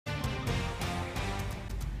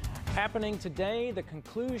Happening today, the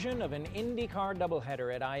conclusion of an IndyCar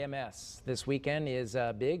doubleheader at IMS. This weekend is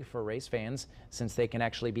big for race fans since they can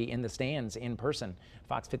actually be in the stands in person.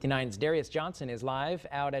 Fox 59's Darius Johnson is live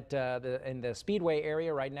out at in the Speedway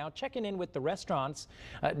area right now, checking in with the restaurants.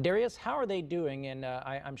 Darius, how are they doing? And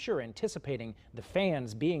I'm sure anticipating the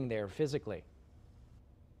fans being there physically.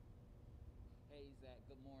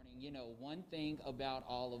 You know, one thing about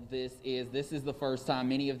all of this is the first time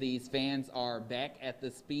many of these fans are back at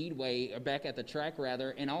the Speedway, or back at the track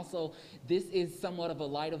rather, and also this is somewhat of a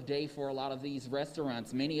light of day for a lot of these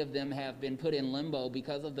restaurants. Many of them have been put in limbo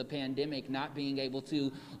because of the pandemic, not being able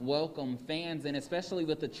to welcome fans, and especially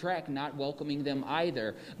with the track not welcoming them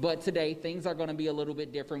either. But today things are going to be a little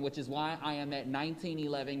bit different, which is why I am at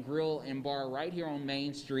 1911 Grill and Bar right here on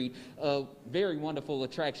Main Street. A very wonderful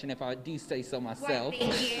attraction, if I do say so myself.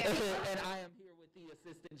 Well, thank you. And I am here with the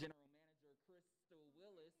Assistant General Manager, Crystal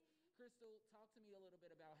Willis. Crystal, talk to me a little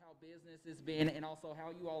bit about how business has been and also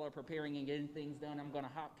how you all are preparing and getting things done. I'm going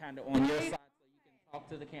to hop kind of on your side so you can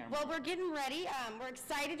talk to the camera. Well, we're getting ready. We're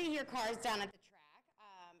excited to hear cars down at the track,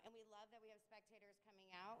 and we love that we have spectators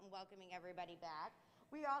coming out and welcoming everybody back.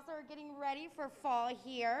 We also are getting ready for fall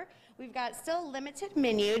here. We've got still a limited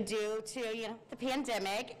menu due to the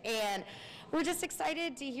pandemic, and we're just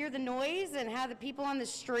excited to hear the noise and have the people on the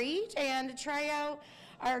street and to try out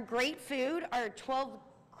our great food, our 12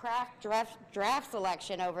 craft draft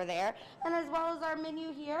selection over there, and as well as our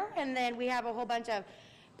menu here. And then we have a whole bunch of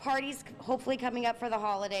parties hopefully coming up for the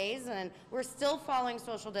holidays, and we're still following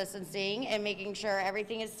social distancing and making sure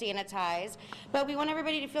everything is sanitized, but we want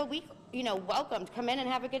everybody to feel welcomed, come in and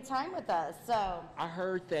have a good time with us. So I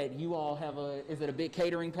heard that you all have is it a big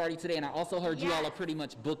catering party today? And I also heard you all are pretty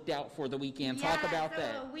much booked out for the weekend. Talk about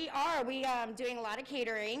that. We are doing a lot of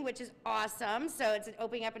catering, which is awesome. So it's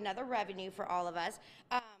opening up another revenue for all of us.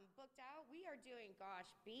 Booked out, we are doing,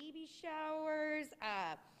 baby showers,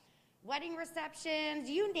 wedding receptions,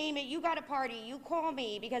 you name it, you got a party, you call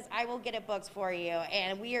me because I will get it booked for you.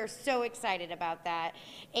 And we are so excited about that.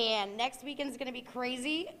 And next weekend's gonna be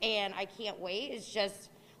crazy and I can't wait. It's just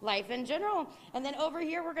life in general. And then over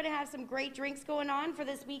here, we're gonna have some great drinks going on for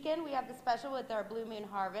this weekend. We have the special with our Blue Moon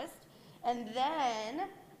Harvest. And then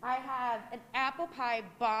I have an apple pie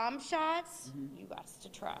bomb shots. You got to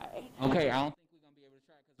try. Okay, I don't think we're gonna be able to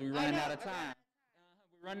try because we're running out of time.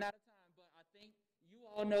 We're running out of time, but I think you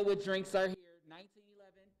all know what drinks are here.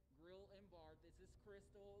 1911 Grill and Bar. This is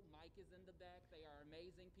Crystal. Mike is in the back. They are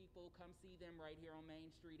amazing people. Come see them right here on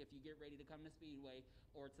Main Street if you get ready to come to Speedway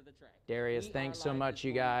or to the track. Darius, thanks so much,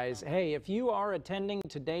 you guys. Hey, if you are attending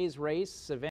today's race event,